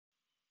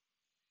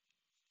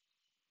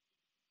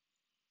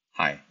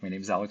Hi, my name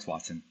is Alex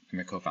Watson. I'm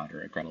a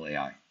co-founder at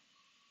Gretel.ai.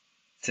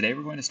 Today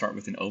we're going to start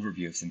with an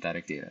overview of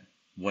synthetic data,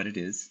 what it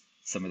is,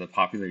 some of the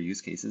popular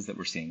use cases that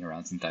we're seeing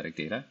around synthetic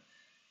data,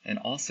 and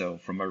also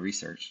from our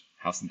research,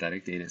 how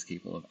synthetic data is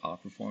capable of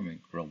outperforming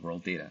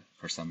real-world data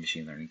for some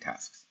machine learning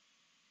tasks.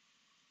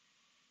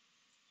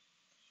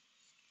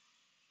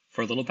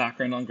 For a little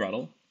background on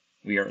Gretel,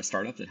 we are a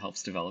startup that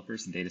helps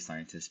developers and data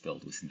scientists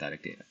build with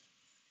synthetic data.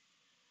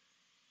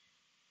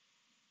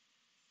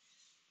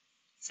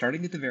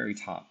 Starting at the very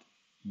top,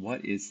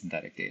 what is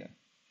synthetic data?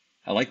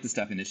 I like this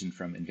definition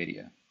from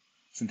NVIDIA.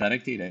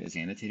 Synthetic data is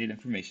annotated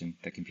information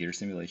that computer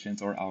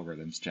simulations or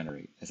algorithms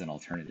generate as an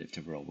alternative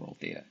to real-world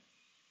data.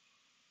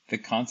 The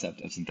concept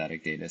of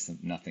synthetic data is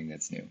nothing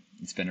that's new.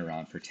 It's been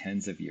around for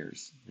tens of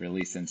years,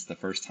 really since the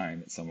first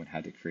time that someone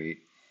had to create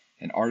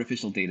an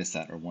artificial data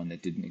set or one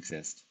that didn't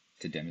exist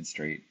to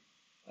demonstrate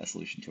a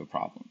solution to a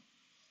problem.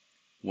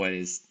 What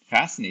is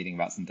fascinating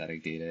about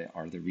synthetic data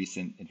are the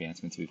recent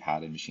advancements we've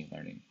had in machine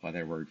learning,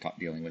 whether we're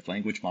dealing with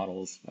language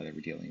models, whether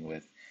we're dealing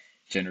with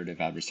generative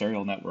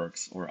adversarial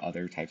networks or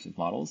other types of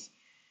models.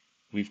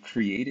 We've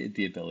created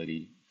the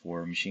ability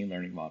for machine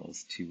learning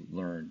models to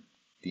learn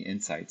the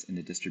insights and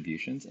the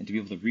distributions and to be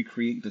able to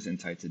recreate those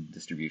insights and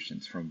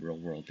distributions from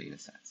real-world data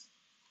sets.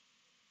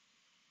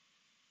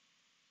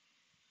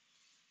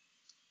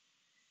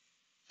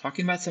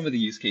 Talking about some of the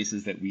use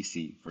cases that we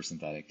see for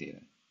synthetic data.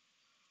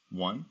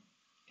 One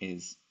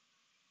is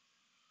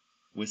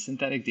with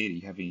synthetic data,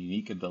 you have a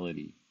unique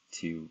ability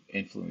to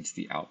influence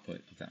the output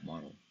of that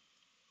model.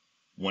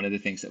 One of the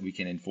things that we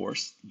can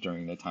enforce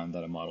during the time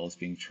that a model is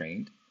being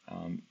trained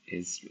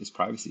is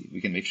privacy.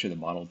 We can make sure the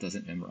model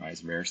doesn't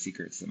memorize rare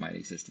secrets that might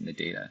exist in the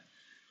data,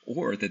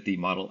 or that the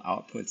model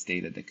outputs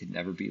data that could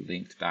never be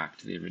linked back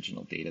to the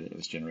original data that it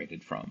was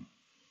generated from.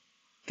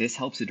 This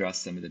helps address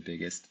some of the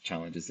biggest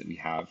challenges that we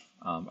have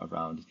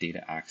around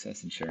data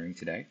access and sharing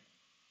today.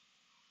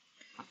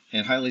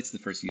 And it highlights the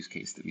first use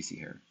case that we see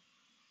here.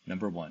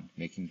 Number one,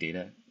 making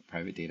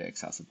private data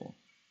accessible.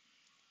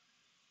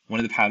 One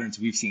of the patterns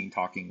we've seen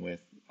talking with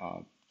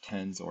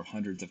tens or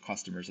hundreds of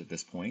customers at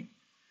this point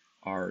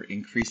are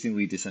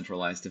increasingly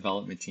decentralized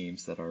development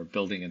teams that are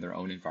building in their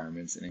own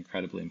environments and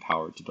incredibly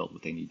empowered to build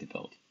what they need to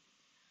build.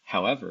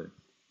 However,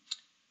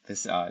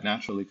 this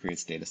naturally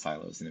creates data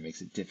silos and it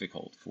makes it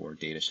difficult for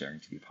data sharing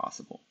to be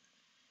possible.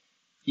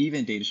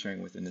 Even data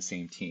sharing within the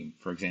same team.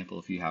 For example,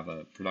 if you have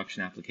a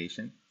production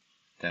application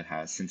that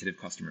has sensitive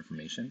customer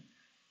information,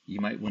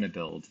 you might want to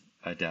build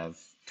a dev,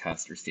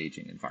 test, or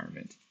staging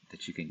environment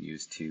that you can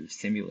use to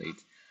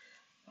simulate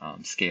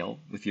scale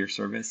with your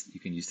service. You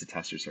can use to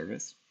test your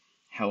service.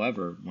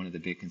 However, one of the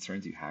big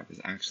concerns you have is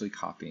actually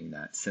copying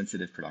that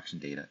sensitive production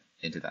data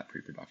into that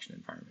pre-production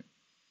environment.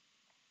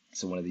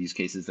 So one of the use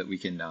cases that we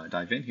can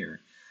dive in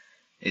here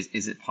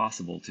is it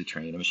possible to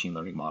train a machine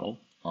learning model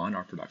on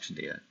our production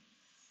data,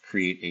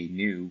 create a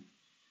new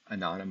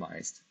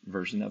anonymized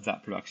version of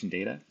that production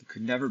data that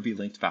could never be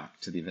linked back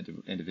to the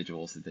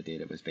individuals that the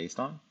data was based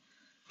on,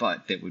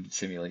 but that would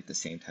simulate the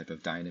same type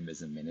of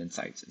dynamism and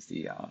insights as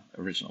the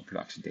original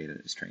production data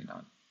that is trained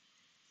on.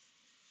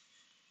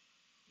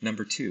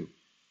 Number two,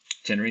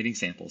 generating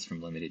samples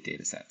from limited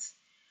data sets.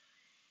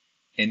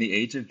 In the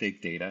age of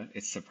big data,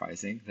 it's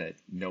surprising that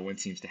no one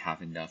seems to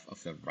have enough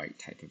of the right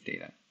type of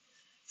data.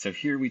 So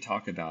here we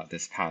talk about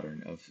this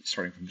pattern of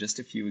starting from just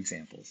a few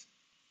examples.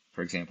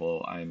 For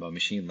example, I'm a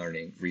machine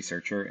learning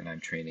researcher and I'm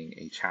training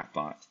a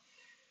chatbot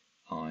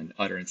on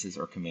utterances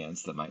or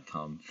commands that might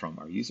come from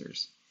our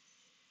users.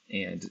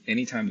 And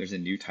anytime there's a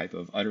new type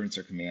of utterance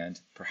or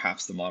command,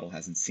 perhaps the model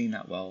hasn't seen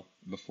that well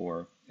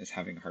before, is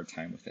having a hard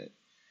time with it.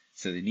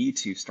 So they need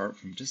to start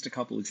from just a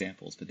couple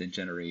examples, but then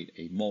generate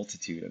a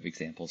multitude of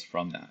examples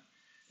from that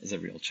is a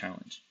real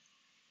challenge.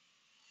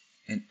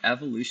 An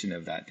evolution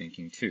of that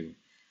thinking too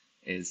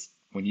is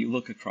when you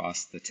look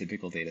across the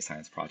typical data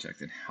science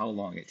project and how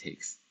long it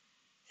takes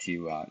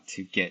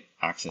to get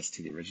access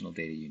to the original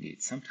data you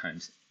need.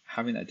 Sometimes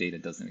having that data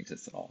doesn't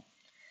exist at all.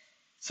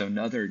 So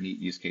another neat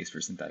use case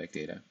for synthetic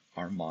data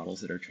are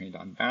models that are trained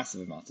on massive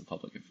amounts of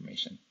public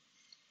information.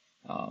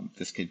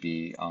 This could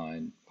be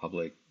on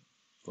public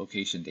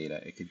location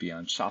data. It could be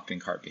on shopping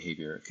cart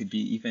behavior. It could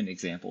be even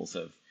examples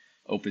of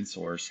open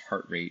source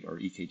heart rate or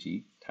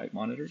EKG type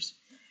monitors,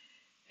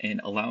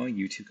 and allowing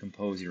you to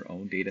compose your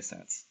own data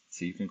sets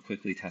so you can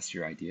quickly test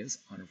your ideas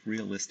on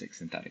realistic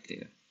synthetic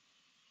data.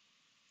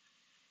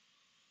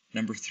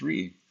 Number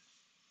three,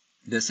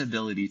 this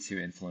ability to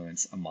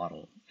influence a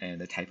model and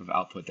the type of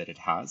output that it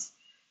has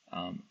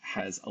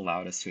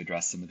allowed us to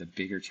address some of the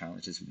bigger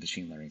challenges with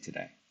machine learning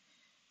today.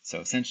 So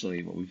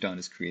essentially what we've done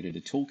is created a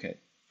toolkit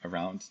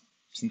around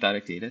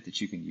synthetic data that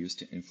you can use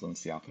to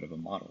influence the output of a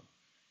model.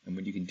 And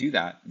when you can do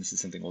that, and this is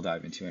something we'll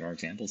dive into in our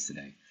examples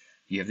today,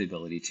 you have the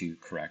ability to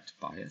correct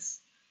bias.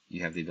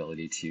 You have the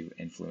ability to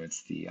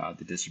influence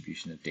the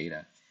distribution of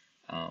data,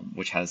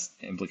 which has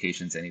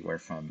implications anywhere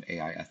from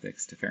AI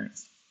ethics to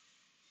fairness.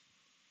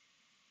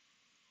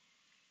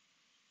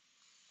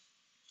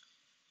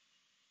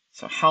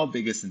 So how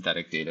big is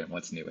synthetic data and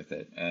what's new with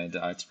it? And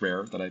it's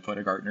rare that I put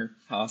a Gartner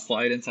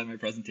slide inside my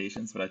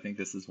presentations, but I think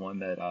this is one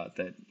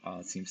that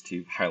seems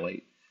to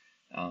highlight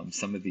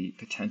some of the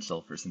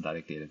potential for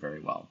synthetic data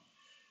very well.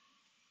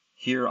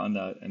 Here in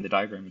the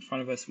diagram in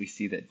front of us, we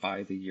see that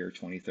by the year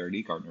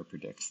 2030, Gartner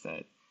predicts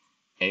that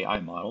AI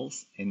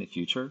models in the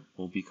future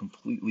will be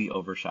completely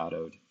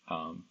overshadowed.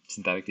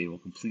 Synthetic data will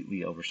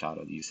completely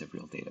overshadow the use of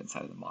real data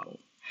inside of the model.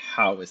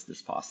 How is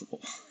this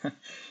possible?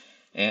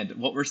 And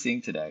what we're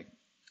seeing today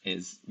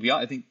is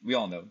I think we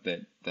all know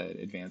that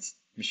advanced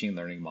machine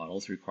learning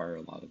models require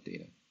a lot of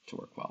data to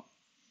work well.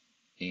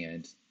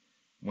 And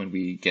when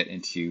we get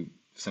into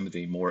some of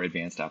the more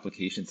advanced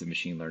applications of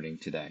machine learning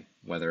today,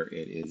 whether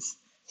it is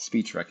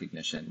speech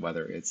recognition,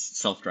 whether it's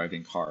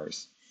self-driving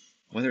cars,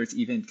 whether it's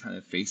even kind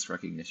of face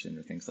recognition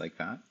or things like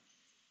that,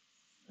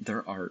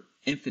 there are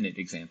infinite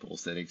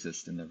examples that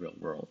exist in the real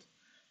world.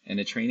 And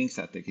a training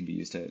set that can be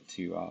used to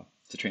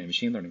train a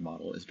machine learning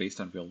model is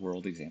based on real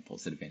world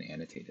examples that have been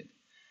annotated.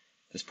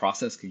 This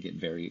process can get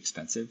very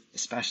expensive,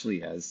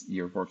 especially as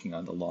you're working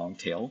on the long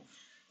tail,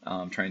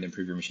 trying to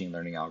improve your machine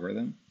learning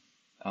algorithm.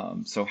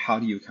 So how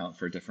do you account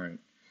for different,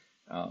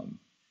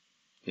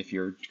 if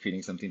you're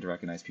creating something to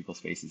recognize people's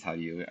faces, how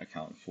do you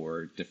account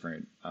for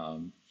different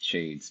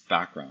shades,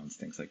 backgrounds,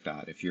 things like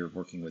that? If you're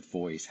working with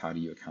voice, how do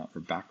you account for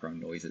background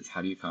noises?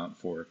 How do you account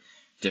for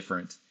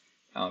different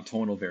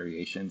tonal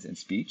variations in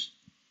speech?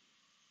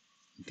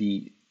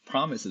 The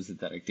promise of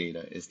synthetic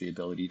data is the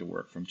ability to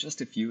work from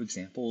just a few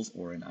examples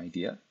or an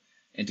idea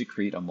and to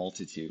create a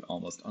multitude,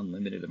 almost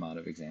unlimited amount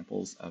of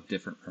examples of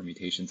different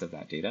permutations of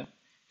that data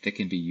that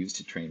can be used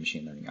to train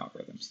machine learning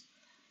algorithms.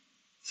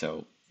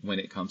 So when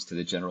it comes to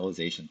the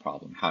generalization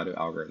problem, how do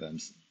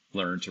algorithms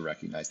learn to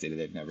recognize data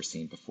they've never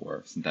seen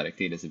before? Synthetic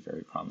data is a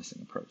very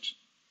promising approach.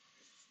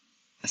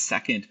 A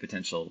second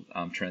potential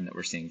trend that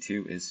we're seeing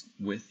too is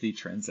with the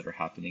trends that are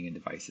happening in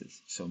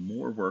devices. So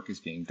more work is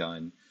being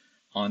done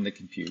on the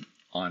compute,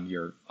 on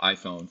your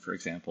iPhone, for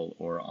example,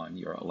 or on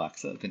your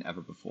Alexa than ever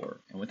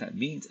before. And what that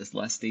means is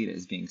less data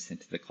is being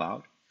sent to the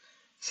cloud.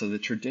 So the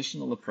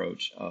traditional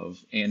approach of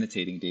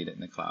annotating data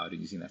in the cloud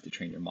and using that to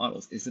train your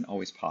models isn't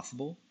always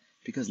possible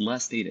because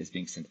less data is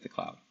being sent to the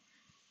cloud.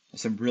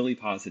 There's some really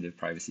positive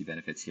privacy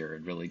benefits here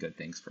and really good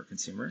things for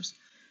consumers,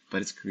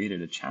 but it's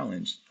created a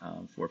challenge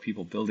for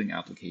people building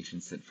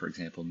applications that, for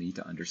example, need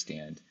to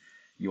understand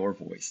your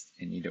voice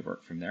and need to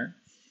work from there,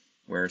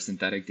 where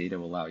synthetic data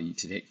will allow you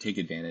to take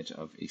advantage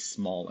of a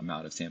small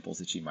amount of samples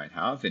that you might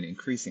have, an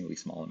increasingly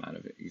small amount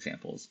of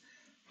examples,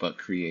 but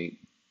create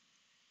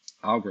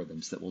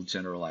algorithms that will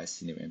generalize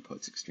to new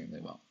inputs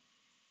extremely well.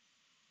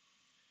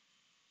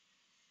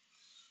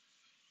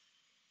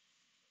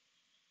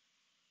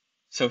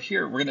 So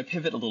here we're going to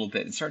pivot a little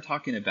bit and start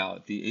talking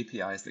about the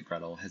APIs that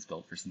Gretel has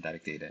built for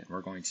synthetic data. And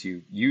we're going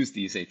to use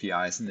these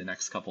APIs in the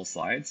next couple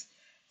slides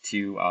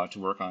to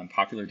work on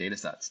popular data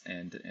sets.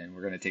 And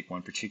we're going to take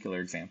one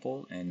particular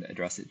example and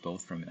address it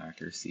both from an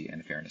accuracy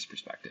and a fairness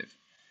perspective.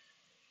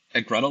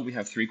 At Gretel, we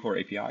have three core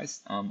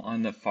APIs.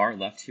 On the far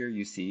left here,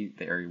 you see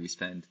the area we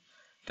spend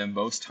the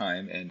most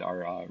time and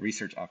our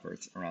research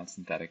efforts around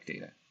synthetic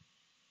data.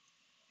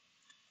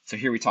 So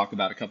here we talk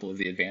about a couple of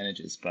the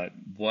advantages, but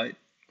what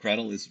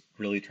Gretel is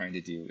really trying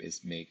to do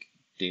is make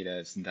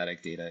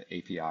synthetic data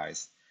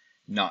APIs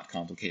not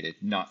complicated,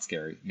 not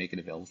scary, make it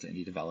available to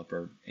any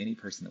developer, any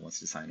person that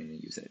wants to sign in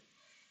and use it.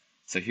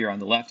 So here on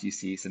the left, you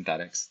see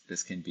synthetics.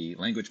 This can be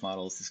language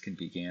models, this can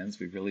be GANs.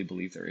 We really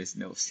believe there is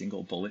no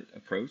single bullet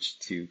approach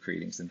to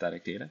creating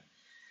synthetic data.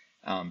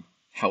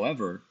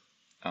 However,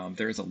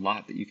 there is a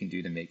lot that you can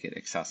do to make it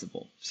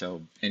accessible.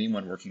 So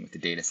anyone working with the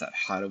data set,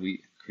 how do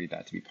we create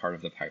that to be part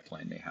of the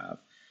pipeline they have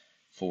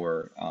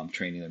for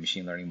training their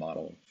machine learning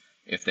model?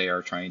 If they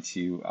are trying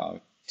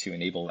to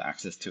enable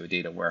access to a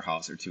data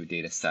warehouse or to a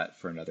data set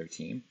for another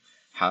team,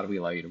 how do we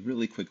allow you to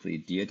really quickly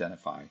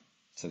de-identify,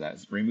 so that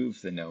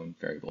remove the known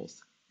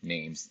variables,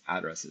 names,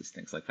 addresses,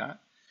 things like that,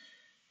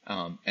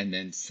 and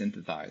then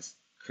synthesize,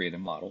 create a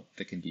model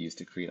that can be used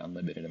to create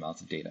unlimited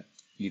amounts of data,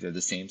 either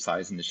the same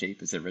size and the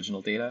shape as the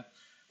original data,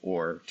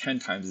 or 10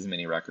 times as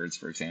many records,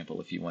 for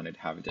example, if you wanted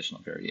to have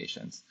additional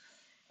variations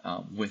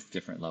with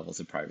different levels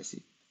of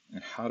privacy.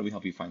 And how do we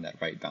help you find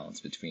that right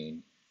balance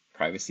between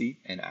privacy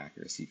and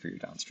accuracy for your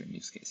downstream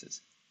use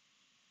cases?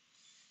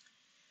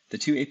 The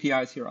two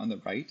APIs here on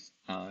the right,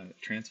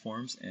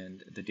 transforms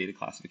and the data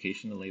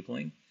classification and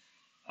labeling,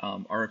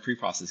 are a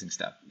pre-processing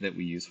step that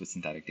we use with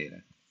synthetic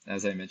data.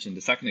 As I mentioned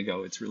a second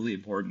ago, it's really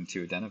important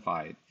to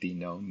identify the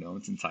known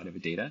knowns inside of a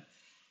data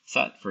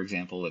set. For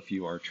example, if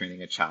you are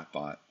training a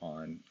chatbot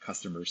on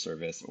customer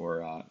service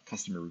or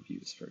customer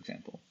reviews, for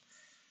example,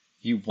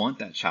 you want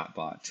that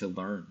chatbot to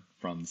learn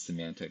from the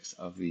semantics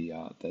of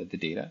the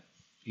data.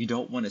 You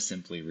don't want to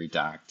simply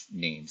redact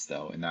names,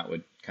 though, and that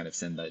would kind of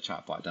send the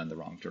chatbot down the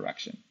wrong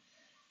direction.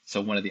 So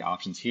one of the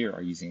options here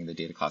are using the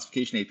data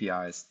classification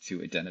APIs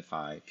to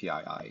identify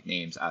PII,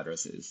 names,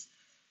 addresses,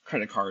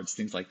 credit cards,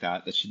 things like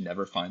that should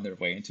never find their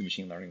way into a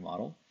machine learning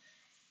model.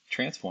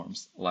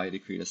 Transforms allow you to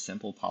create a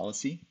simple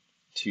policy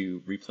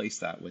to replace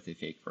that with a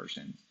fake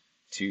version.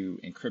 to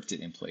encrypt it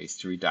in place,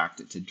 to redact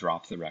it, to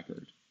drop the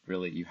record.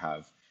 Really, you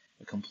have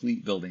a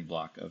complete building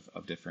block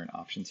of different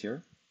options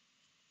here.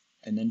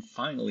 And then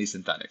finally,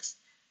 synthetics,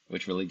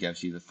 which really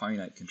gives you the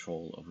finite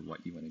control over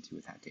what you want to do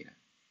with that data.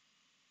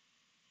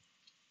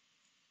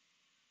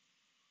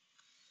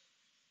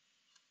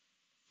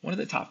 One of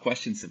the top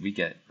questions that we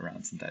get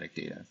around synthetic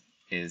data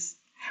is,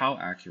 how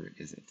accurate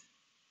is it?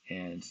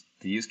 And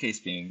the use case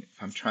being,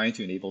 if I'm trying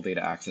to enable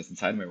data access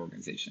inside my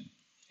organization,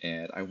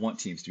 and I want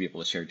teams to be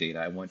able to share data,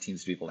 I want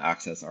teams to be able to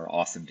access our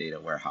awesome data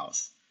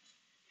warehouse,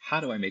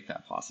 how do I make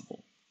that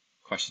possible?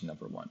 Question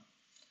number one.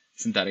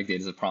 Synthetic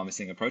data is a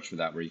promising approach for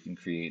that, where you can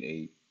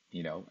create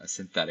a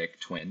synthetic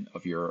twin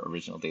of your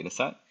original data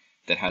set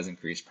that has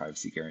increased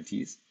privacy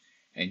guarantees.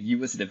 And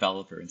you as a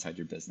developer inside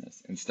your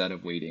business, instead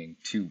of waiting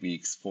 2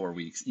 weeks, 4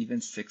 weeks,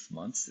 even 6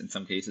 months, in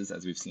some cases,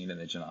 as we've seen in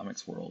the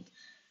genomics world,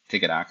 to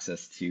get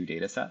access to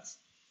data sets,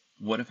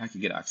 what if I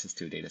could get access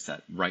to a data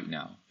set right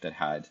now that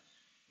had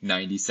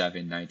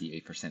 97,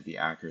 98% the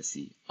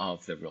accuracy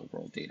of the real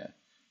world data?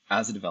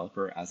 As a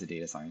developer, as a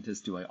data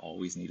scientist, do I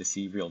always need to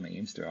see real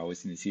names? Do I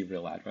always need to see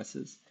real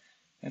addresses?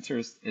 The answer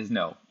is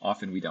no.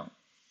 Often we don't.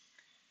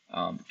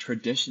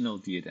 Traditional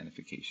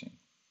de-identification,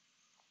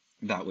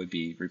 that would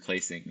be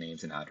replacing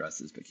names and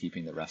addresses but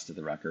keeping the rest of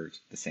the record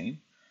the same,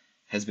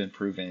 has been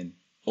proven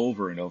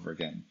over and over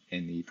again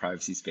in the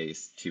privacy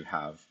space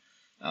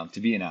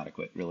to be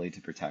inadequate, really,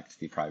 to protect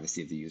the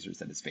privacy of the users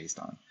that it's based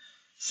on.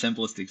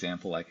 Simplest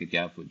example I could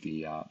give would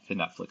be the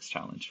Netflix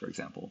challenge, for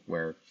example,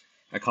 where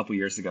a couple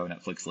years ago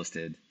Netflix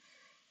listed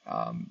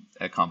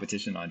a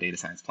competition on data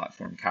science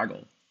platform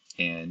Kaggle,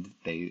 and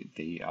they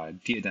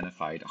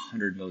de-identified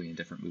 100 million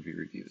different movie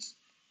reviews.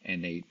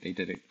 And they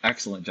did an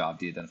excellent job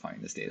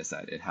de-identifying this data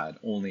set. It had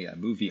only a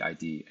movie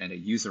ID and a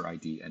user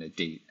ID and a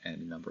date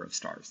and a number of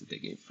stars that they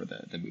gave for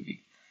the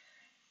movie.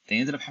 They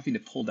ended up having to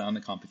pull down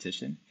the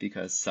competition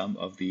because some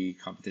of the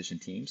competition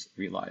teams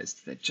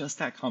realized that just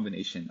that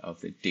combination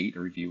of the date a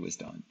review was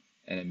done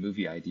and a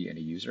movie ID and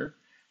a user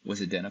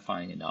was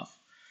identifying enough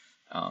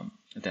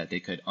that they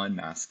could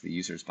unmask the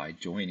users by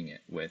joining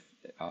it with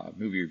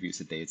movie reviews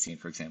that they had seen,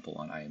 for example,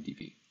 on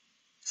IMDb.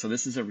 So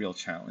this is a real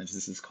challenge.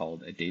 This is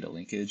called a data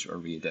linkage or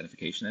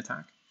re-identification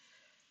attack.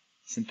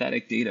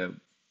 Synthetic data,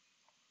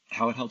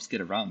 how it helps get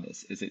around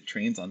this is it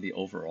trains on the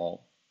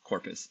overall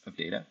corpus of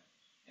data,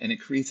 and it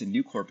creates a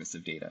new corpus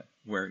of data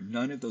where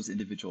none of those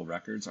individual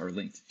records are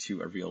linked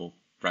to a real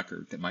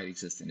record that might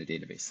exist in a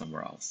database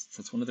somewhere else.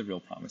 So that's one of the real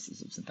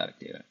promises of synthetic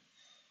data.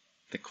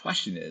 The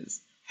question is,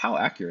 how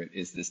accurate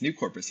is this new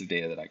corpus of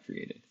data that I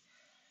created?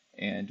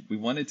 And we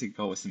wanted to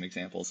go with some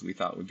examples we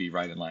thought would be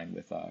right in line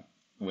with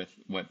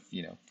what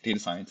data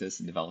scientists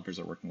and developers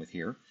are working with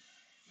here.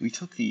 We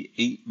took the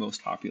 8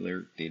 most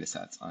popular data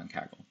sets on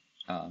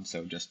Kaggle.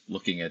 So just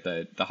looking at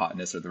the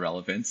hotness or the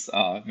relevance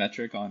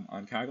metric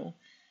on Kaggle,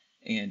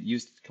 and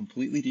used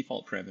completely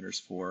default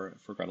parameters for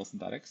Gretel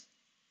synthetics,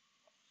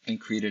 and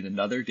created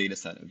another data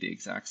set of the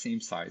exact same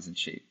size and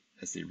shape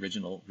as the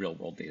original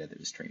real-world data that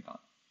was trained on.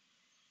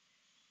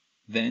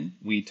 Then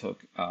we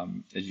took,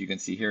 as you can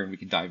see here, and we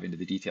can dive into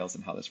the details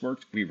on how this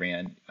worked, we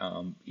ran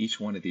each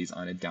one of these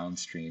on a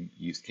downstream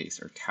use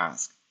case or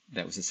task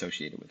that was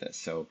associated with this.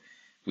 So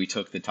we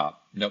took the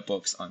top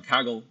notebooks on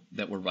Kaggle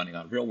that were running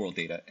on real-world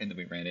data, and then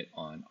we ran it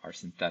on our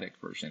synthetic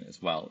version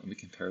as well, and we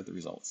compared the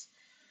results.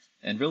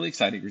 And really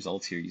exciting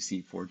results here you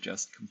see for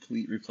just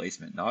complete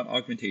replacement, not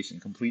augmentation,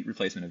 complete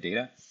replacement of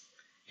data.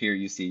 Here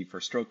you see for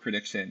stroke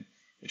prediction,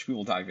 which we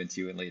will dive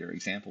into in a later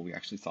example, we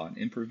actually saw an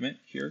improvement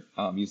here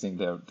using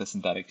the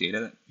synthetic data.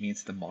 That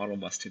means the model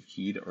must have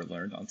keyed or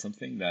learned on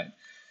something that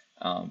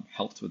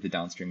helped with the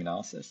downstream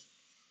analysis.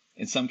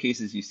 In some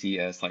cases, you see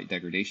a slight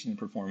degradation in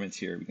performance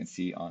here. We can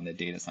see on the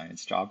data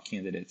science job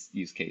candidates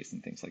use case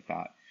and things like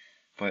that.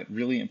 But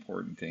really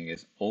important thing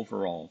is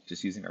overall,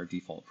 just using our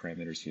default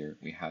parameters here,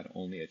 we had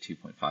only a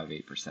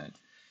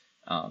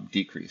 2.58%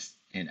 decrease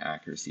in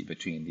accuracy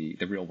between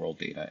the real world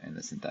data and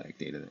the synthetic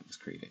data that was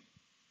created.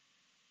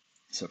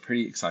 So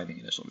pretty exciting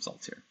initial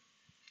results here.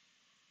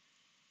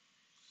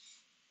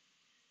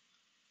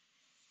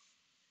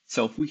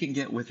 So if we can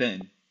get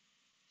within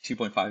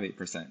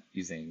 2.58%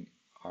 using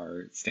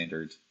our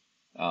standard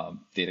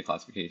data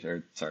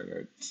classification,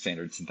 our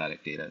standard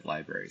synthetic data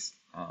libraries,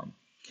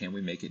 can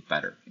we make it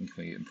better, and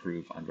can we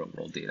improve on real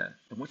world data?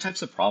 And what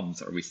types of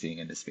problems are we seeing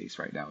in this space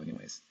right now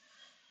anyways?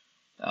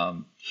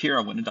 Here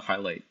I wanted to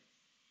highlight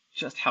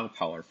just how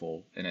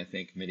powerful, and I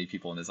think many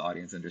people in this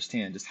audience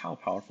understand just how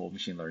powerful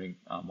machine learning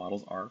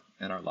models are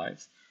in our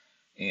lives,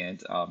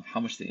 and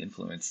how much they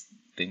influence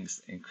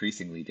things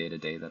increasingly day to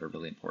day that are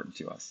really important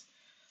to us.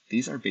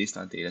 These are based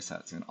on data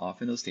sets, and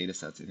often those data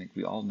sets, I think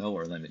we all know,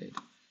 are limited.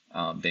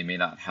 They may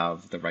not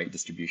have the right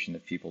distribution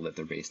of people that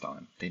they're based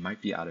on. They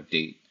might be out of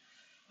date.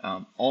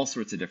 All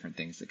sorts of different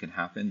things that can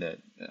happen that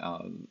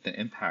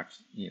impact,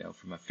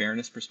 from a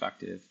fairness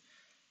perspective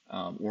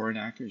or an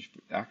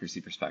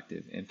accuracy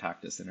perspective,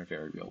 impact us in a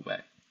very real way.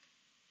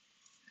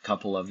 A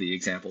couple of the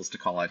examples to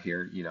call out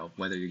here,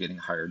 whether you're getting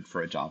hired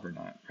for a job or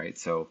not, right?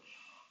 So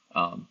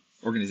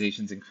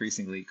organizations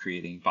increasingly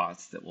creating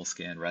bots that will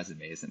scan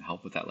resumes and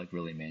help with that like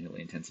really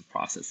manually intensive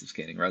process of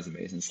scanning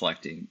resumes and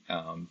selecting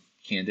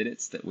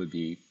candidates that would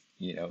be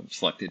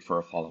selected for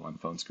a follow-on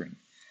phone screen.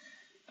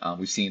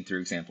 We've seen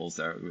through examples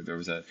there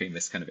was a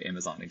famous kind of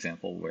Amazon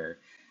example where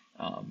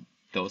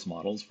those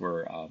models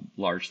were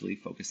largely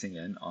focusing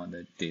in on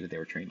the data they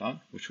were trained on,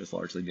 which was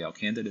largely male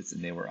candidates,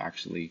 and they were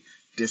actually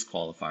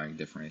disqualifying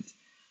different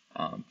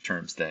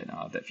terms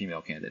that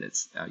female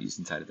candidates used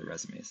inside of their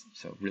resumes.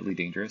 So really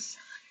dangerous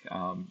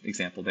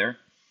example there.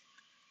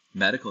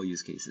 Medical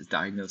use cases,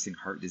 diagnosing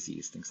heart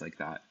disease, things like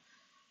that.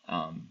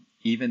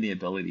 Even the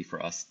ability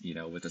for us,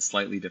 with a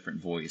slightly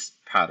different voice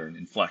pattern,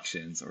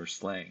 inflections, or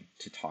slang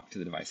to talk to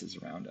the devices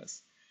around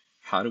us.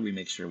 How do we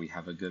make sure we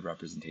have a good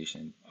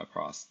representation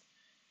across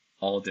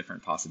all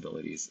different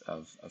possibilities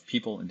of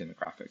people and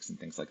demographics and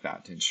things like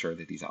that to ensure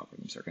that these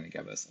algorithms are going to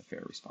give us a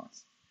fair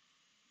response?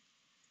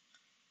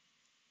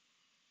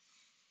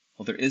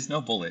 Well, there is no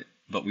bullet,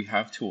 but we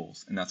have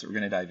tools, and that's what we're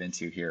going to dive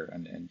into here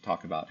and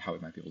talk about how we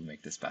might be able to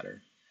make this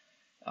better.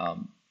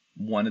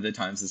 One of the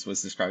times this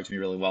was described to me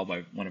really well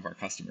by one of our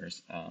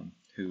customers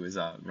who is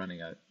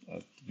running a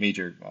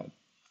major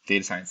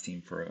data science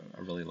team for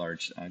a really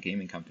large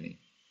gaming company.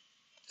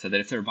 So that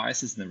if there are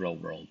biases in the real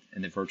world,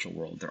 in the virtual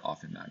world, they're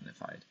often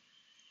magnified.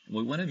 And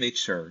we want to make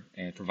sure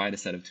and provide a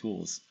set of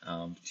tools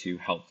to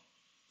help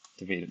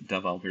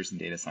developers and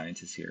data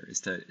scientists here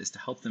is to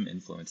help them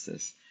influence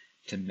this,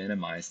 to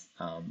minimize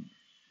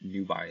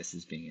new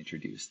biases being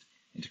introduced,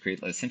 and to create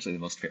essentially the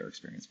most fair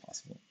experience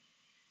possible.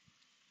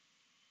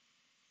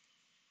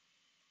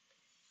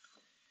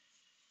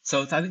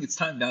 So I think it's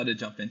time now to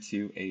jump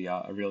into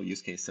a real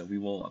use case. So we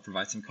will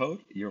provide some code.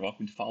 You're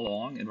welcome to follow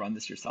along and run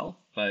this yourself.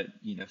 But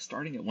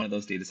starting at one of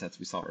those data sets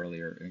we saw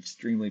earlier, an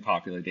extremely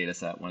popular data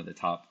set, one of the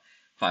top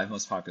 5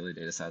 most popular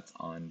data sets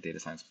on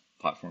data science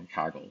platform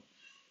Kaggle,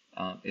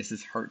 is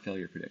this heart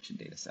failure prediction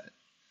data set.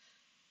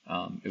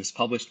 It was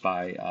published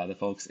by the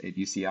folks at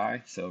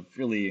UCI, so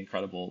really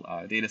incredible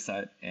data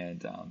set,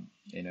 and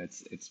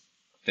it's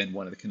been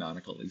one of the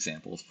canonical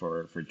examples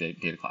for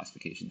data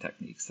classification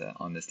techniques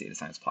on this data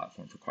science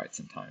platform for quite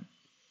some time.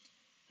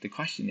 The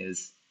question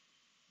is,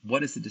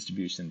 what is the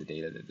distribution of the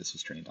data that this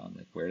was trained on?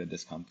 Like, where did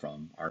this come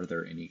from? Are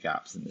there any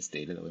gaps in this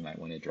data that we might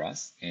want to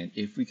address? And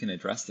if we can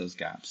address those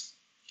gaps,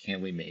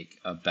 can we make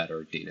a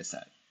better data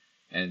set?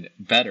 And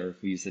better,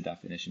 if we use the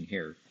definition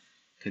here,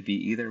 could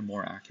be either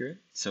more accurate,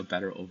 so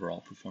better overall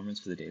performance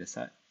for the data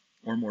set,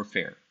 or more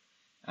fair.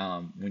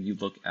 When you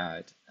look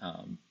at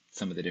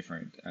some of the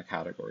different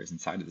categories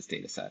inside of this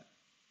data set.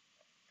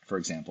 For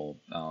example,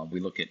 we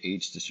look at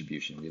age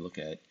distribution. We look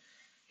at,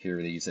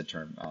 here they use the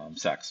term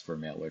sex for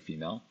male or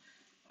female.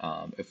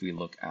 If we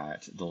look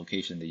at the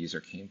location the user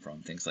came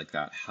from, things like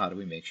that, how do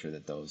we make sure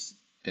that those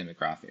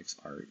demographics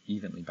are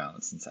evenly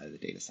balanced inside of the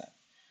data set?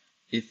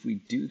 If we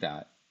do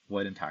that,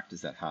 what impact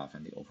does that have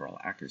on the overall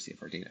accuracy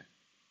of our data?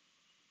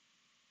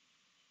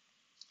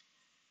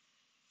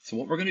 So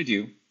what we're going to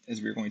do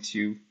is we're going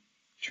to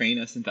train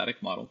a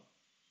synthetic model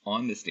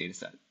on this data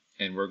set,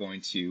 and we're going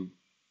to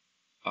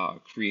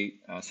create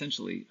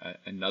essentially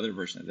another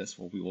version of this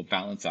where we will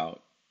balance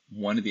out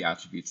one of the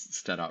attributes that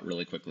stood out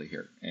really quickly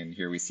here. And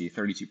here we see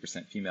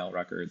 32% female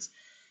records,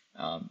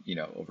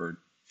 over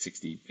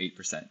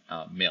 68%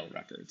 male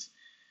records.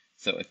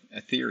 So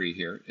a theory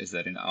here is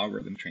that an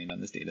algorithm trained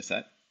on this data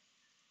set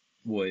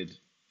would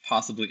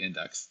possibly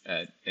index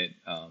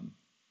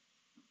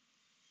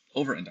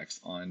over-index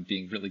on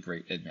being really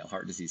great at male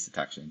heart disease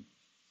detection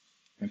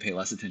and pay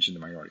less attention to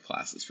minority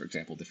classes, for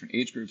example, different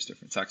age groups,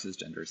 different sexes,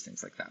 genders,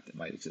 things like that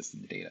might exist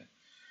in the data.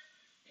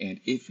 And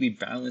if we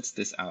balance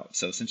this out,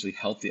 so essentially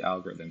help the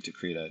algorithm to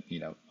create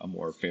a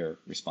more fair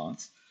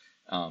response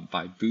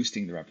by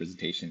boosting the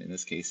representation, in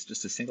this case,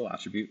 just a single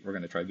attribute, we're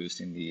going to try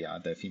boosting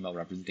the female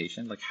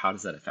representation. Like, how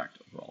does that affect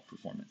overall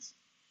performance?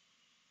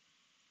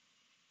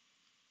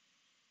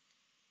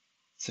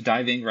 So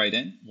diving right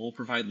in, we'll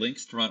provide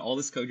links to run all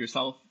this code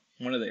yourself.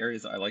 One of the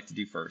areas that I like to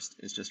do first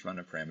is just run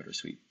a parameter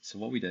sweep. So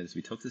what we did is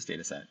we took this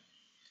data set,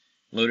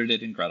 loaded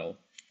it in Gretel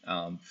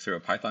through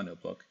a Python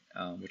notebook,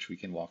 which we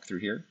can walk through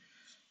here.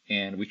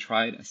 And we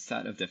tried a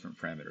set of different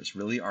parameters.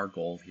 Really, our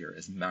goal here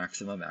is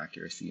maximum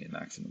accuracy and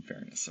maximum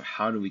fairness. So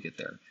how do we get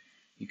there?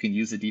 You can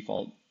use the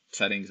default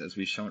settings as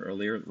we've shown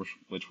earlier,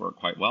 which work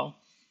quite well.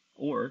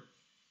 Or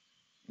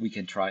we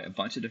can try a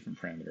bunch of different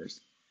parameters.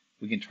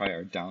 We can try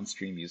our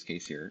downstream use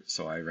case here.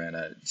 So I ran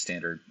a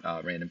standard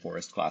random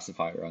forest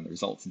classifier on the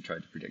results and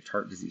tried to predict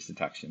heart disease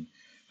detection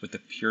with a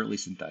purely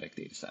synthetic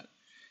data set.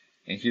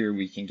 And here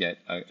we can get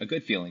a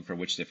good feeling for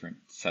which different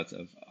sets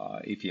of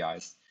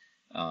APIs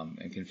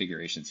and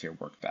configurations here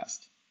work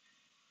best.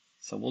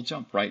 So we'll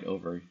jump right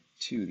over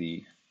to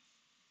the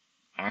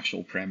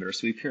actual parameter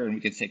sweep here, and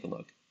we can take a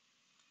look.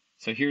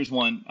 So here's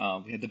one.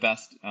 We had the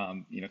best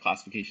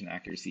classification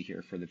accuracy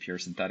here for the pure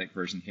synthetic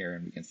version here,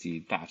 and we can see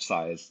batch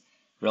size,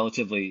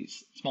 relatively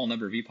small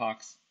number of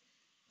epochs,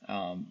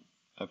 a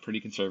pretty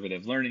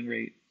conservative learning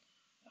rate.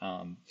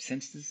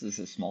 Since this is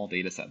a small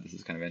data set, this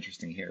is kind of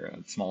interesting here,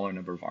 a smaller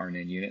number of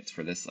RNN units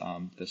for this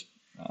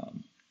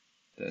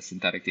the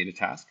synthetic data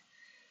task,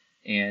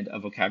 and a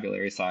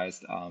vocabulary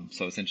size,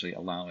 so essentially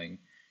allowing,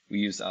 we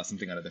use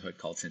something under the hood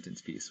called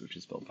sentence piece, which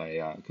is built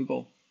by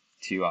Google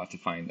to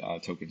find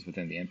tokens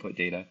within the input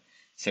data.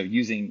 So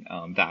using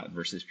that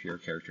versus pure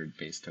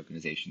character-based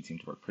tokenization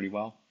seemed to work pretty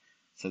well.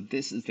 So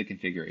this is the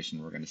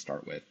configuration we're going to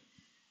start with,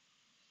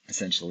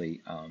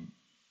 essentially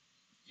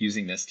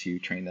using this to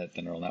train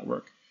the neural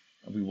network.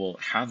 We will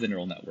have the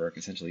neural network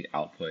essentially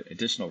output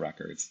additional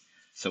records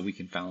so we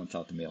can balance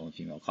out the male and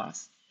female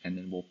class, and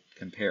then we'll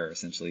compare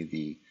essentially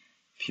the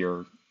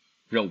pure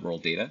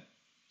real-world data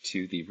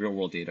to the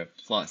real-world data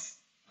plus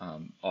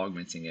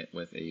augmenting it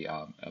with a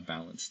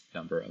balanced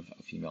number of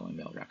female and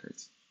male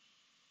records.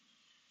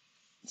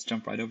 Let's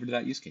jump right over to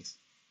that use case.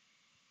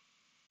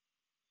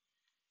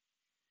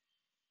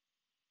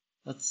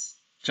 Let's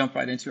jump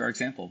right into our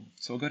example.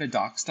 So we'll go to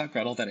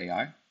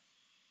docs.Gretel.ai.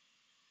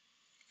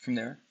 From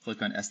there,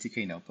 click on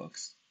SDK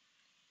Notebooks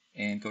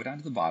and go down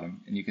to the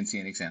bottom, and you can see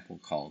an example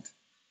called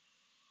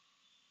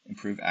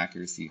Improve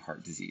Accuracy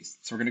Heart Disease.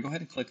 So we're going to go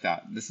ahead and click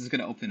that. This is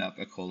going to open up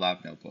a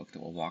Colab notebook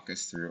that will walk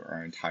us through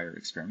our entire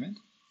experiment.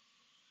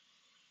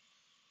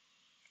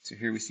 So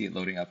here we see it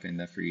loading up in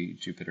the free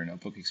Jupyter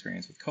Notebook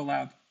experience with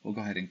Colab. We'll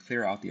go ahead and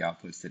clear out the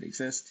outputs that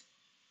exist.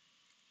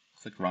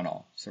 Click Run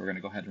All. So we're going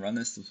to go ahead and run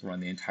this. This will run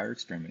the entire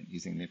experiment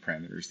using the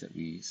parameters that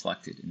we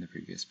selected in the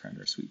previous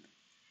parameter sweep.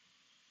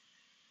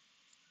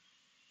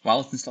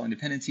 While it's installing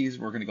dependencies,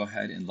 we're going to go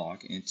ahead and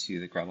log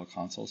into the Gretel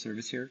console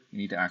service here. We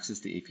need to access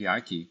the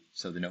API key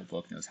so the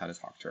notebook knows how to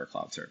talk to our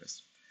cloud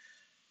service.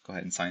 Go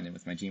ahead and sign in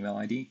with my Gmail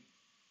ID.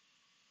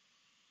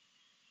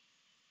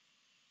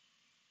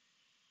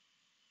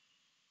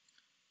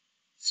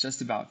 It's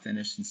just about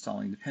finished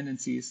installing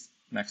dependencies.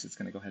 Next, it's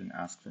going to go ahead and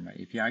ask for my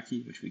API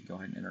key, which we can go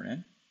ahead and enter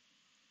in.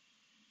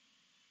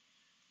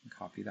 And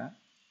copy that.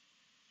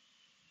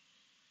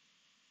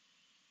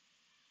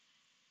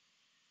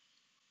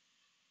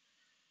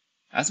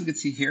 As we can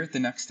see here, the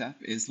next step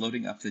is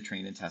loading up the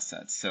train and test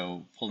sets.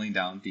 So pulling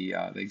down the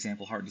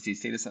example heart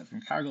disease data set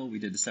from Kaggle, we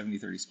did the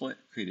 70-30 split,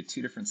 created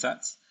 2 different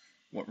sets.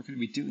 What we're going to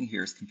be doing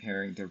here is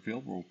comparing the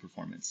real-world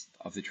performance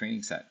of the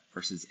training set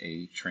versus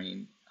a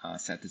train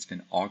set that's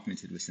been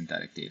augmented with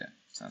synthetic data.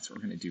 So that's what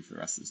we're going to do for the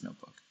rest of this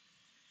notebook.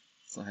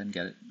 Let's go ahead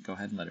and go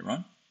ahead and let it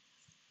run.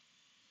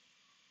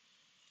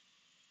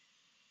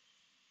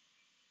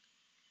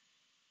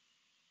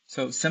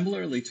 So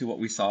similarly to what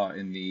we saw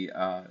in the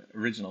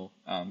original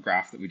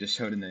graph that we just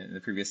showed in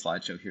the previous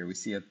slideshow here, we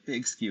see a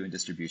big skew in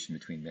distribution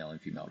between male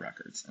and female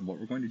records. And what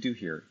we're going to do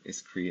here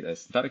is create a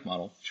synthetic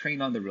model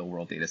trained on the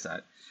real-world data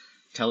set,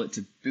 tell it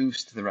to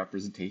boost the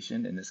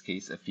representation, in this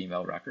case, of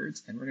female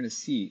records, and we're going to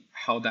see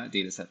how that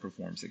data set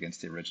performs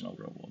against the original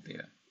real-world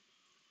data.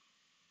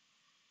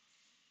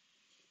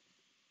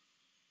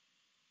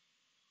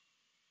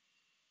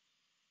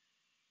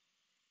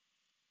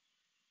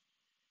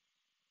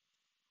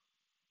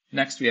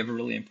 Next, we have a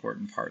really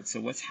important part.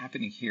 So what's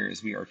happening here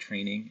is we are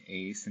training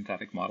a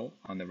synthetic model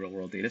on the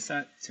real-world data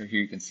set. So here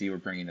you can see we're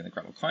bringing in the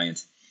Gretel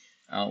client.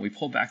 We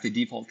pull back the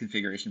default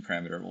configuration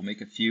parameter. We'll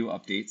make a few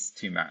updates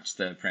to match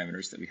the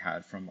parameters that we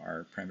had from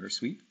our parameter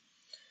sweep.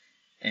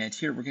 And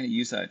here we're going to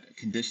use a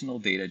conditional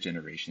data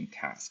generation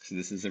task. So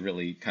this is a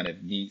really kind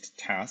of neat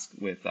task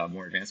with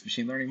more advanced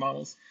machine learning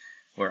models,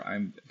 where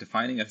I'm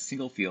defining a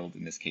single field,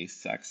 in this case,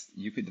 sex.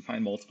 You could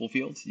define multiple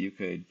fields. You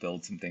could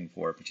build something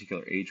for a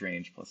particular age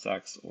range plus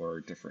sex, or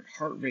different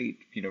heart rate,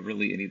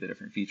 really any of the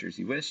different features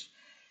you wish.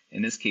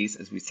 In this case,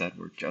 as we said,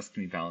 we're just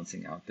going to be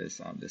balancing out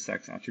this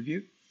sex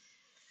attribute.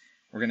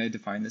 We're going to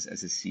define this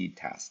as a seed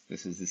task.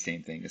 This is the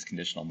same thing as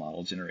conditional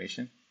model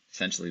generation.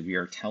 Essentially, we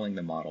are telling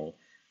the model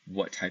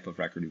what type of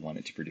record we want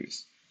it to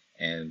produce.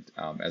 And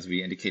as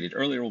we indicated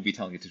earlier, we'll be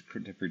telling it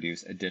to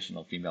produce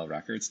additional female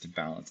records to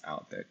balance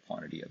out the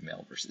quantity of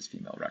male versus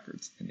female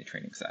records in the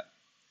training set.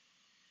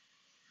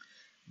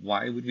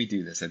 Why would we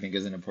do this? I think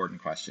is an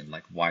important question.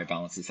 Like, why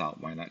balance this out?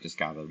 Why not just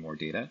gather more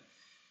data?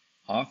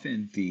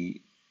 Often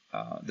the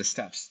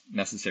steps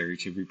necessary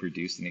to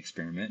reproduce an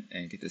experiment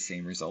and get the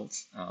same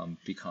results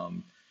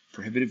become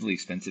prohibitively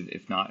expensive,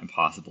 if not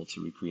impossible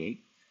to recreate.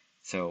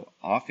 So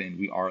often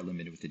we are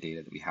limited with the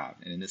data that we have.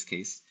 And in this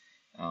case,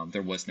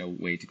 there was no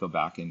way to go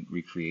back and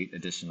recreate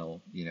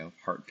additional,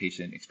 heart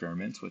patient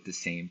experiments with the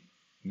same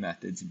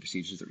methods and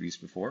procedures that were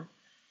used before.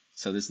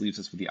 So this leaves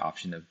us with the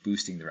option of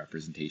boosting the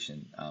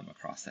representation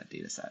across that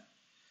data set.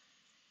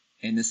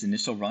 In this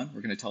initial run,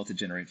 we're going to tell it to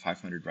generate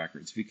 500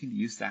 records. We can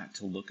use that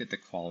to look at the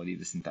quality of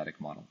the synthetic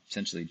model,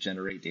 essentially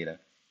generate data,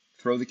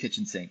 throw the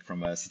kitchen sink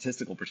from a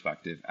statistical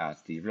perspective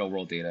at the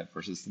real-world data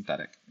versus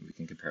synthetic, and we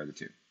can compare the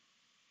two.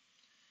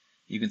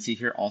 You can see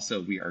here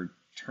also we are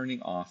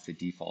turning off the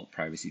default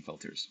privacy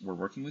filters. We're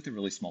working with a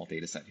really small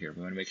data set here.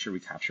 We want to make sure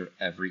we capture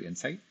every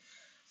insight.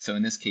 So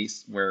in this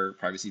case, where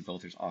privacy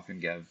filters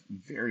often give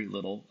very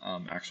little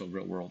actual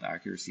real-world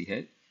accuracy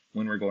hit,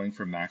 when we're going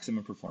for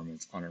maximum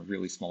performance on a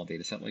really small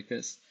data set like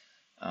this,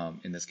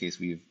 in this case,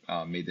 we've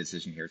made the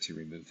decision here to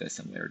remove the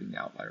similarity and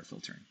outlier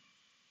filtering.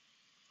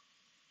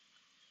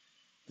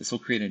 This will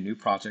create a new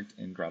project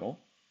in Gretel.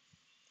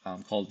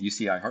 called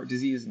UCI heart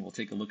disease, and we'll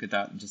take a look at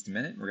that in just a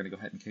minute. We're going to go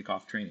ahead and kick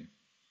off training.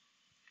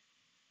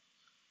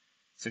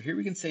 So here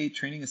we can say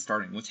training is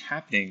starting. What's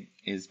happening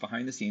is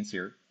behind the scenes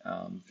here,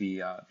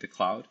 the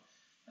cloud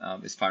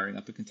is firing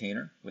up a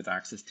container with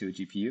access to a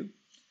GPU.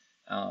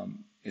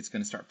 It's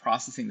going to start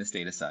processing this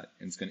data set,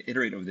 and it's going to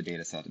iterate over the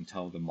data set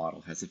until the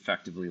model has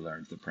effectively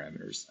learned the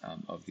parameters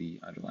of the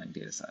underlying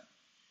data set.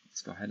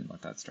 Let's go ahead and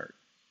let that start.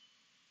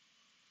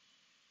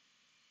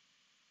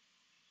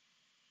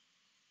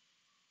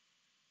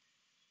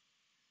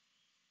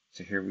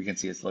 So here we can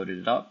see it's loaded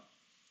it up.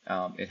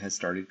 It has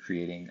started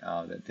creating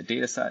the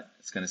data set.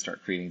 It's going to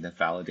start creating the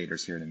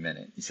validators here in a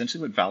minute.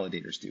 Essentially what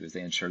validators do is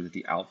they ensure that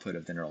the output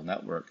of the neural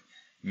network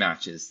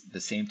matches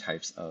the same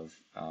types of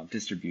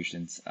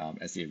distributions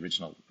as the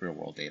original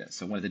real-world data.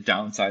 So one of the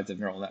downsides of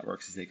neural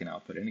networks is they can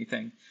output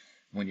anything.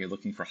 When you're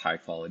looking for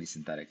high-quality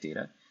synthetic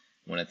data,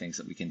 one of the things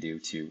that we can do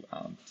to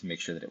make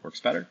sure that it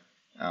works better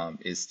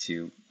is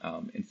to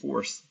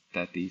enforce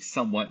that the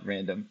somewhat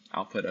random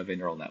output of a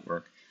neural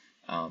network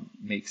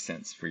makes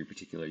sense for your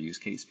particular use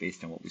case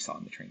based on what we saw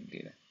in the training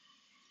data.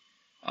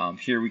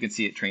 Here we can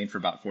see it trained for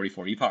about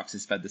 44 epochs. I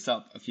sped this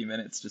up a few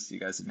minutes just so you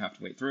guys didn't have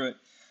to wait through it.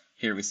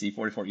 Here we see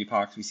 44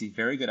 epochs. We see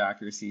very good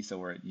accuracy, so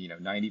we're at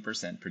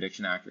 90%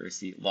 prediction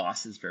accuracy.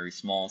 Loss is very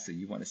small, so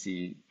you want to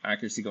see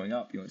accuracy going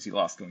up, you want to see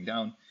loss going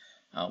down.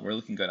 We're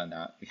looking good on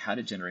that. We had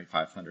to generate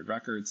 500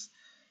 records,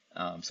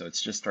 so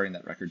it's just starting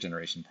that record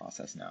generation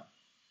process now.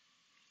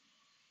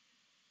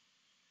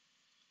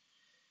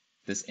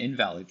 This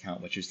invalid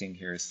count, what you're seeing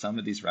here is some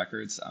of these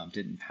records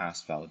didn't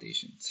pass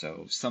validation.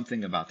 So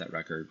something about that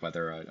record,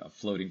 whether a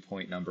floating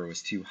point number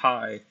was too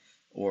high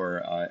or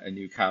a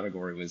new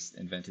category was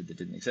invented that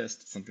didn't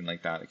exist, something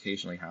like that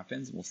occasionally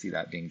happens. We'll see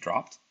that being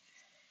dropped.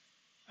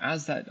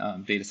 As that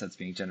data set's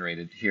being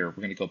generated here, we're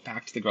going to go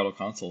back to the Gretel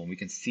console and we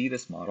can see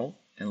this model.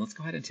 And let's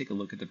go ahead and take a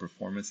look at the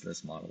performance of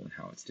this model and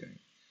how it's doing.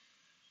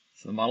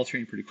 So the model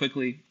trained pretty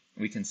quickly.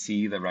 We can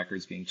see the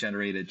records being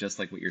generated just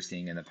like what you're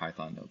seeing in the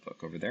Python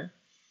notebook over there.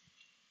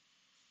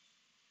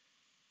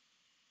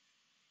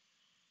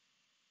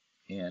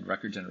 And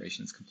record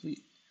generation is complete.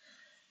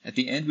 At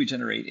the end, we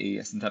generate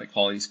a synthetic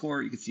quality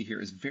score. You can see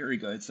here is very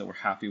good, so we're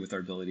happy with our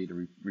ability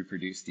to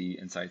reproduce the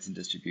insights and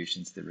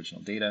distributions to the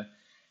original data.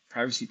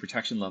 Privacy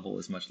protection level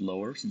is much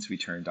lower since we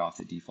turned off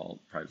the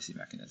default privacy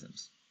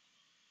mechanisms.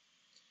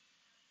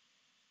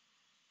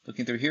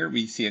 Looking through here,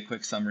 we see a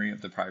quick summary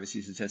of the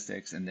privacy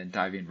statistics and then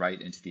diving right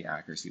into the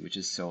accuracy, which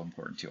is so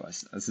important to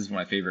us. This is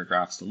one of my favorite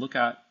graphs to look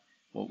at.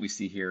 What we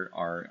see here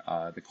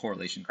are the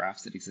correlation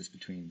graphs that exist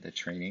between the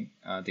training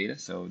data,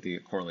 so the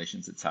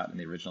correlations that sat in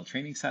the original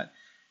training set,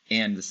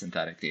 and the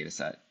synthetic data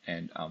set.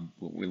 And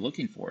what we're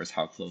looking for is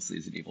how closely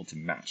is it able to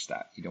match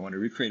that. You don't want to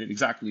recreate it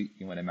exactly,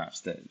 you want to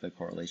match the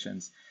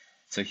correlations.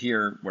 So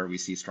here, where we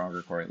see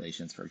stronger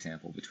correlations, for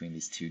example, between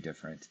these two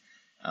different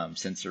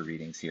sensor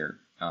readings here,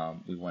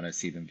 we want to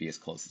see them be as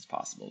close as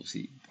possible. We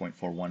see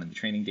 0.41 in the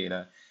training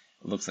data.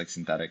 It looks like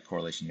synthetic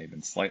correlation may have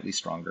been slightly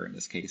stronger in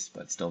this case,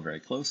 but still very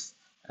close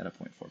at a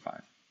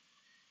 0.45.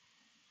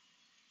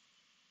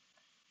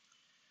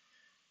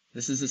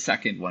 This is the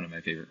second one of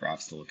my favorite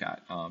graphs to look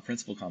at,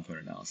 principal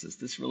component analysis.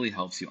 This really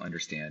helps you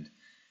understand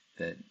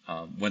that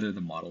whether the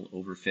model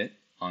overfit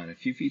on a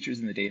few features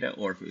in the data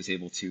or if it was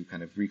able to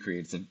kind of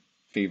recreate some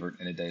favorite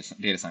in a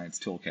data science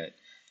toolkit,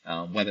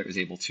 whether it was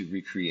able to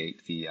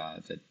recreate the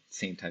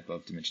same type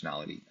of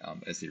dimensionality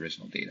as the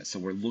original data. So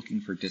we're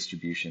looking for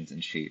distributions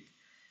and shape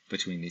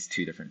between these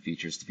two different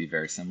features to be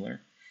very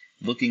similar.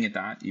 Looking at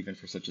that, even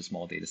for such a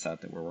small data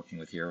set that we're working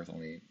with here with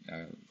only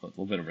a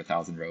little bit over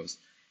 1,000 rows,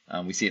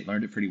 we see it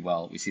learned it pretty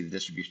well. We see the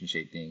distribution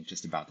shape being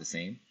just about the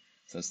same.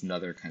 So it's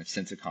another kind of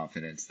sense of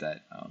confidence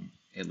that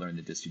it learned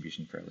the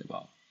distribution fairly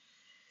well.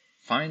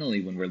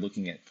 Finally, when we're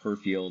looking at per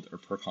field or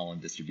per column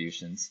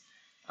distributions,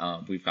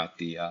 we've got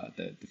the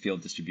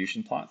field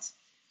distribution plots.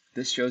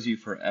 This shows you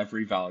for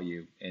every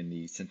value in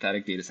the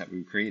synthetic data set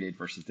we created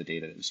versus the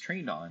data that was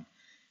trained on,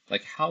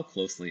 like how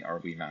closely are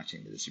we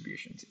matching the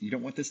distributions. You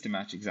don't want this to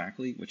match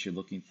exactly. What you're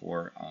looking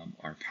for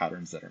are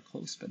patterns that are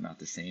close but not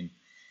the same.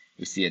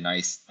 We see a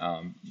nice,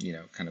 kind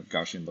of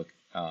Gaussian look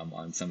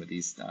on some of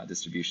these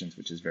distributions,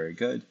 which is very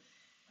good.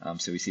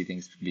 So we see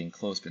things being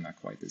close but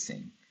not quite the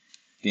same.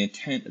 The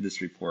intent of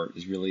this report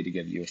is really to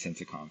give you a sense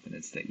of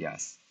confidence that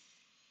yes,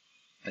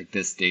 like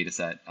this data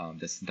set,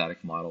 this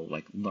synthetic model,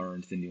 like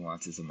learned the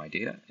nuances of my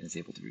data and is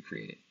able to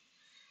recreate it.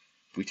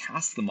 We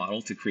tasked the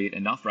model to create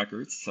enough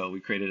records, so we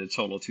created a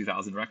total of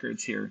 2,000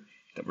 records here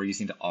that we're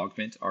using to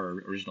augment our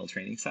original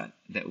training set,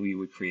 that we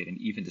would create an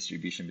even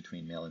distribution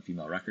between male and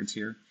female records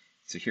here.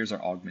 So here's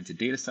our augmented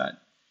data set,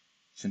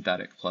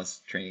 synthetic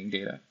plus training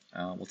data.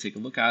 We'll take a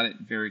look at it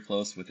very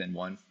close within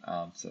one,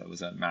 so that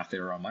was a math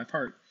error on my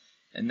part.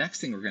 And next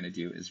thing we're going to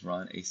do is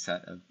run a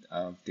set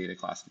of data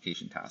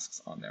classification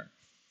tasks on there.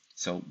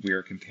 So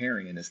we're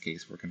comparing, in this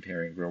case, we're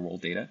comparing real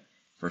world data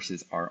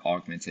versus our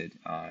augmented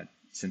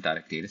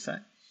synthetic data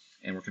set.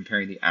 And we're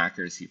comparing the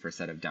accuracy for a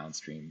set of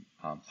downstream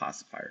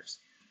classifiers.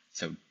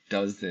 So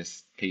does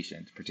this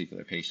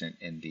particular patient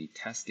in the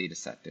test data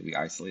set that we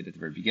isolated at the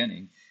very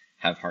beginning,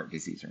 have heart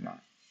disease or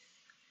not.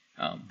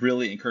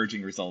 Really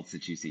encouraging results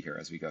that you see here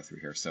as we go through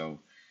here. So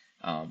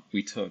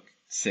we took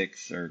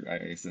 6, or I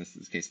guess in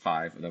this case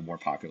 5, of the more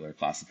popular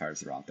classifiers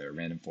that are out there: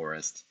 random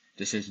forest,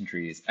 decision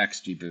trees,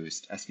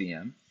 XGBoost,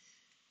 SVM.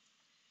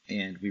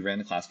 And we ran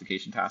the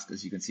classification task,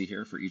 as you can see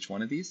here, for each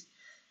one of these.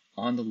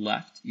 On the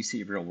left, you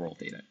see real-world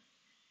data.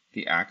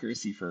 The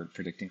accuracy for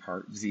predicting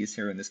heart disease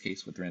here, in this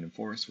case with random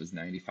forest, was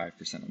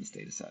 95% on this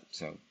data set.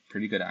 So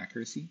pretty good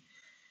accuracy.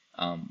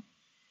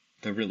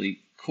 The really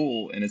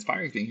cool and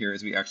inspiring thing here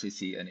is we actually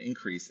see an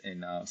increase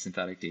in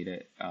synthetic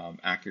data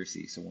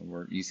accuracy. So when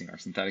we're using our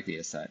synthetic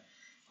data set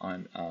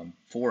on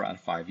 4 out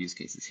of 5 use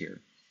cases here.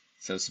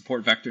 So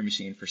support vector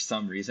machine, for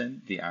some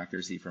reason, the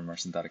accuracy from our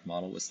synthetic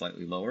model was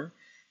slightly lower.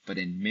 But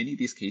in many of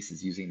these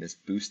cases, using this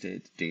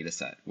boosted data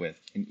set with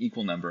an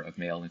equal number of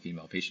male and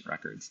female patient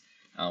records,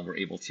 we're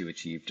able to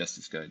achieve just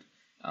as good,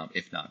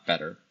 if not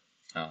better,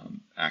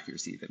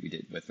 accuracy that we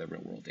did with the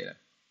real-world data.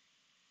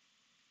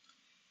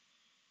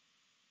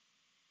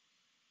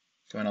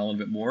 Going on a little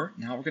bit more,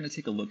 now we're going to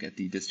take a look at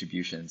the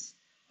distributions,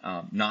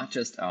 not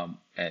just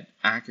at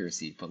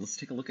accuracy, but let's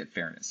take a look at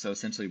fairness. So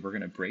essentially, we're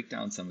going to break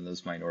down some of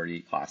those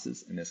minority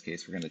classes. In this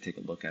case, we're going to take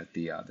a look at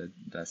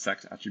the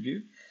sex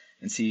attribute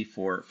and see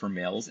for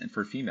males and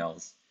for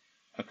females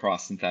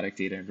across synthetic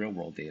data and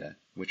real-world data,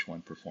 which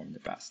one performed the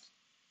best.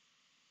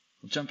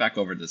 We'll jump back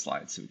over to the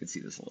slide so we can see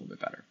this a little bit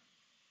better.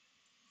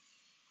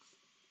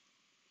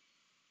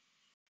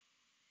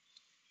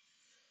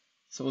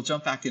 So we'll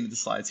jump back into the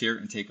slides here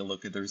and take a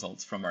look at the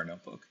results from our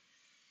notebook.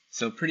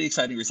 So pretty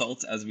exciting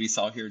results. As we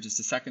saw here just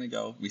a second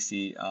ago, we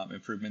see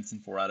improvements in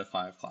 4 out of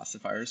 5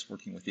 classifiers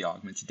working with the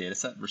augmented data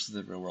set versus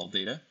the real-world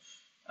data.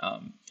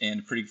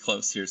 And pretty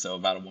close here, so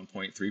about a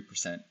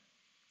 1.3%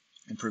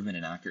 improvement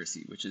in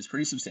accuracy, which is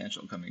pretty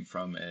substantial coming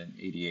from an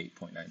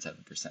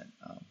 88.97%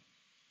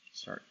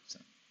 start. So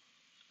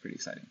pretty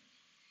exciting.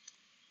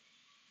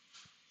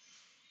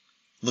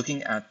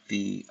 Looking at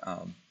the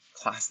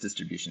class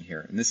distribution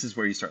here, and this is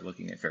where you start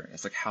looking at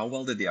fairness. Like, how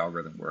well did the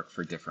algorithm work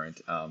for different,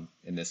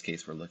 in this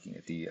case, we're looking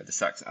at the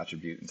sex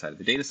attribute inside of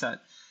the data set,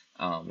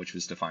 which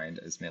was defined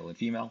as male and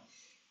female.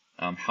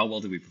 How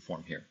well did we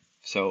perform here?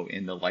 So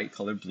in the light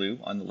colored blue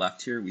on the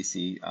left here, we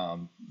see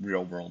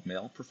real-world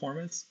male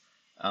performance,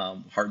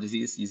 heart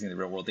disease using the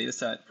real-world data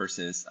set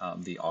versus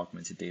the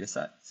augmented data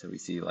set. So we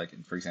see, like,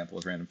 for example,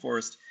 with random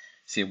forest,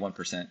 see a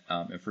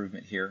 1%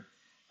 improvement here.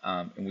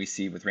 And we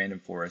see with random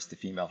forest, the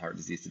female heart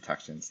disease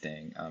detection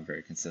staying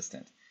very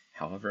consistent.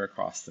 However,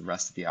 across the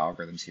rest of the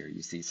algorithms here,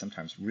 you see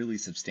sometimes really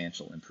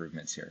substantial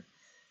improvements here.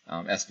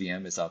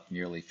 SVM is up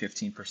nearly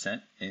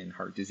 15% in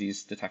heart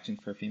disease detection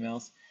for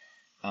females.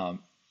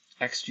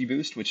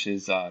 XGBoost, which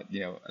is I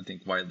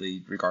think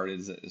widely regarded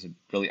as a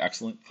really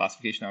excellent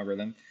classification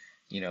algorithm,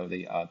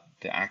 the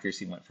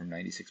accuracy went from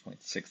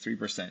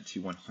 96.63%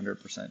 to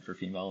 100% for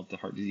female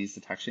heart disease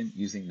detection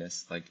using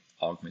this like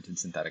augmented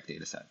synthetic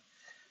data set.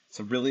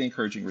 So really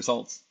encouraging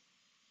results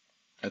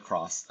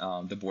across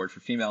the board for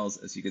females.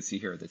 As you can see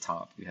here at the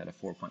top, we had a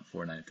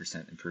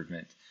 4.49%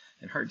 improvement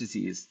in heart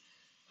disease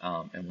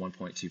and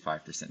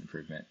 1.25%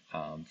 improvement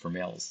for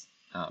males,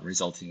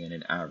 resulting in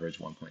an average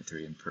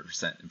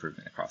 1.3%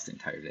 improvement across the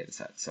entire data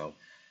set. So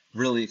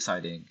really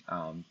exciting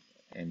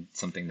and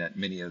something that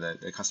many of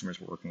the customers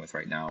we're working with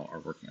right now are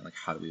working on, like,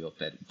 how do we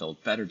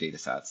build better data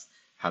sets?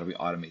 How do we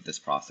automate this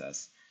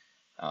process?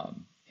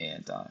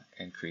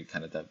 And create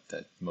kind of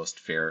the most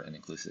fair and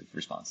inclusive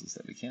responses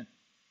that we can.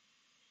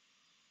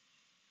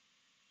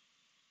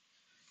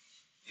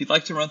 If you'd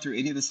like to run through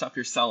any of this stuff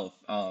yourself,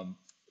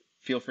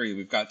 feel free.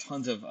 We've got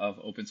tons of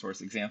open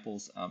source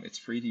examples. It's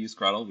free to use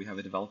Gretel. We have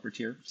a developer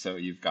tier, so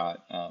you've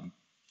got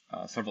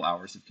several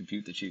hours of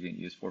compute that you can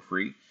use for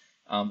free.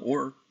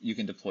 Or you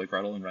can deploy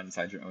Gretel and run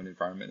inside your own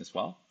environment as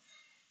well.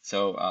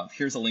 So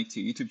here's a link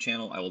to YouTube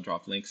channel. I will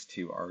drop links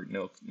to our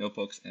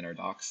notebooks and our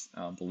docs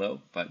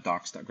below, but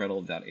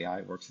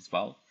docs.gretel.ai works as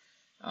well.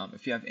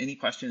 If you have any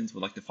questions,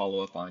 would like to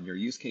follow up on your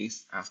use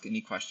case, ask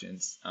any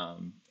questions,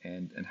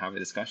 and have a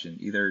discussion,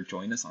 either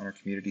join us on our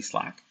community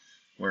Slack,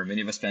 where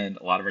many of us spend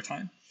a lot of our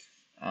time.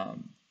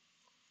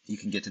 You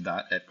can get to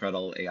that at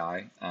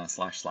Gretel.ai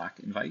 /Slack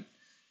invite,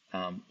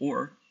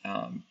 or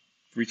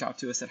reach out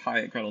to us at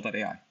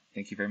hi@Gretel.ai.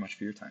 Thank you very much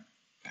for your time.